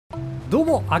どう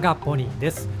もアガポニー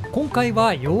です。今回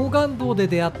は溶岩道で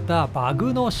出会ったバ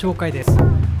グの紹介です。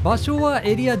場所は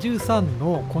エリア13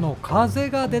のこの風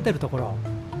が出てるところ、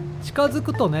近づ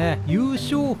くとね優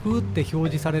勝風って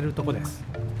表示されるとこです。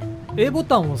 A ボ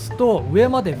タンを押すと上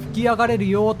まで吹き上がれる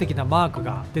よ的なマーク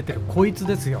が出てるこいつ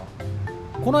ですよ。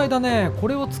この間ねこ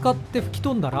れを使って吹き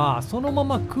飛んだらそのま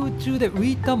ま空中で浮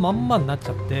いたまんまになっち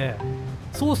ゃって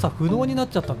操作不能になっ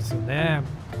ちゃったんですよね。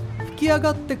吹き上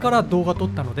がってから動画撮っ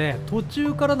たので途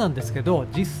中からなんですけど、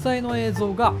実際の映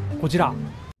像がこちら。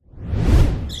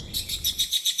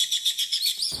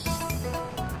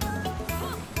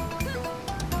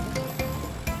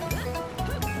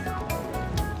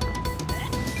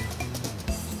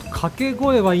掛け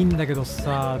声はいいんだけど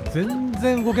さ、全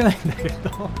然動けないんだけ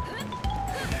ど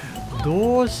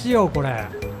どうしようこれ。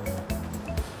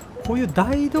こういう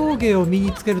大道芸を身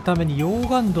につけるために溶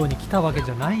岩道に来たわけ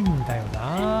じゃないんだよ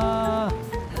な。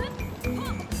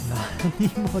何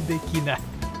もできない。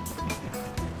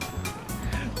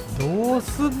どう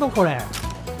すんのこれ。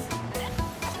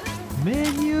メ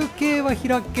ニュー系は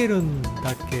開けるん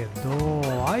だけ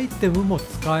どアイテムも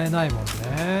使えないもん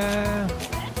ね。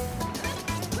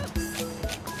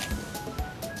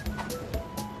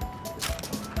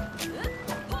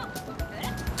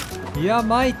いや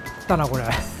参ったなこれ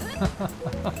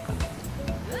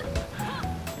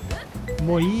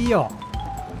もういいよ、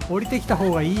降りてきた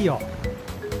方がいいよ。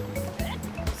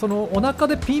そのお腹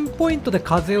でピンポイントで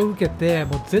風を受けて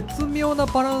もう絶妙な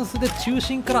バランスで中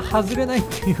心から外れないっ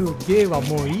ていう芸は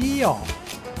もういいよ。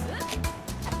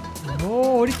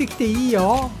もう降りてきていい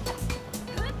よ。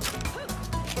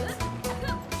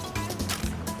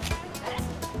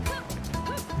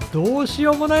どうし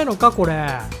ようもないのかこ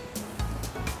れ。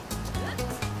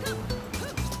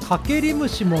かけり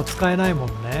虫も使えないもん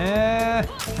ね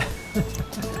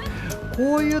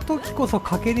こういう時こそ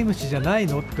かけり虫じゃない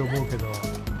のって思うけど、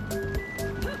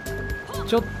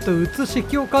ちょっと写し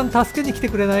教官助けに来て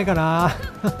くれないかな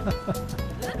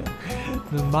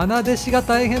愛弟子が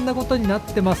大変なことになっ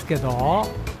てますけど。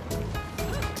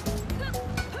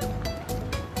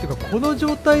てかこの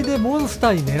状態でモンス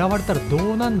ターに狙われたら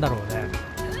どうなんだろうね。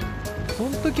その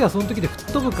時はその時で吹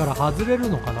っ飛ぶから外れる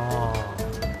のかな。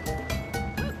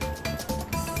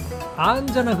アン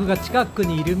ジャナフが近く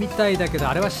にいるみたいだけど、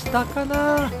あれは下か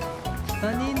な。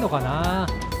下にいんのかな。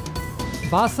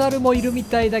バサルもいるみ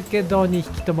たいだけど2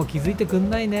匹とも気づいてくん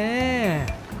ないね。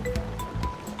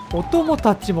お供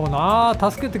たちもな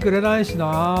助けてくれないし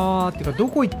な。ってかど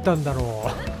こ行ったんだ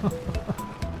ろ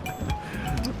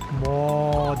う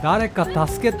もう誰か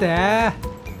助けて。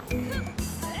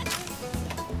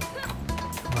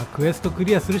まあクエストク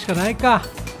リアするしかないか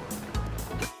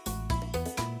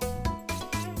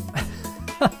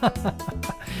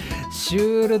シ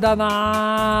ュールだ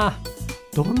な。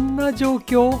どんな状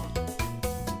況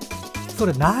そ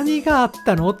れ。何があっ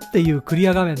たのっていうクリ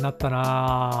ア画面になった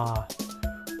な。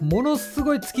ものす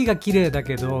ごい月が綺麗だ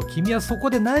けど君はそこ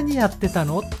で何やってた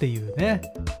のっていうね。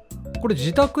これ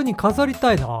自宅に飾り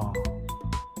たいな。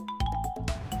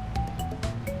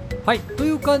はい、とい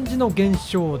う感じの現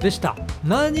象でした。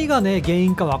何がね原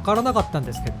因かわからなかったん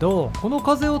ですけど、この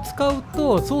風を使う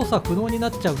と操作不能にな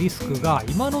っちゃうリスクが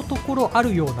今のところあ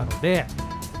るようなので、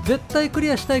絶対ク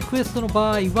リアしたいクエストの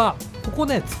場合はここ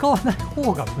ね使わない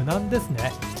方が無難です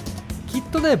ね。きっ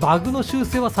とねバグの修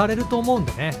正はされると思うん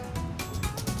でね。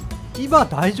今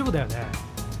大丈夫だよね。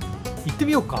行って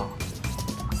みようか。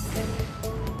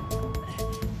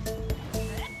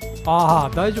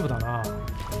ああ大丈夫だな。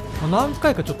何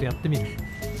回かちょっとやってみる。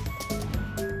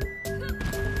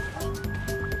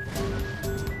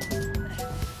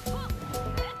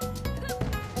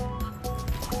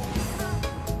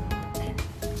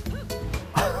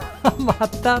ま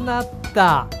たなっ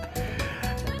た。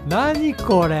何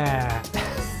これ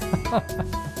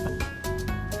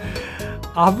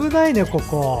危ないねこ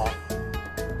こ。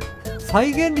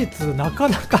再現率なか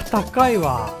なか高い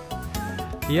わ。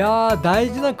いやー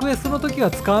大事なクエストの時は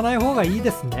使わない方がいい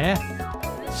ですね。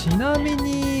ちなみ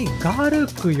にガル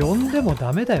ク呼んでも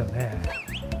ダメだよね。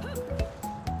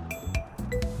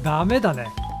ダメだね、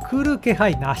来る気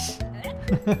配なし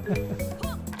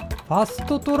ファス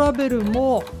トトラベル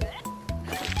も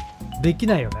でき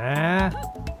ないよね。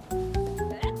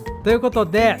ということ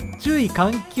で注意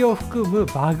喚起を含む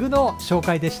バグの紹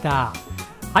介でした。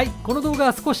はい、この動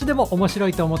画が少しでも面白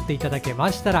いと思っていただけ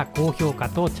ましたら高評価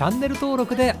とチャンネル登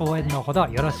録で応援のほど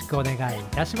よろしくお願いい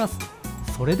たします。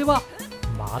それでは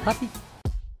また。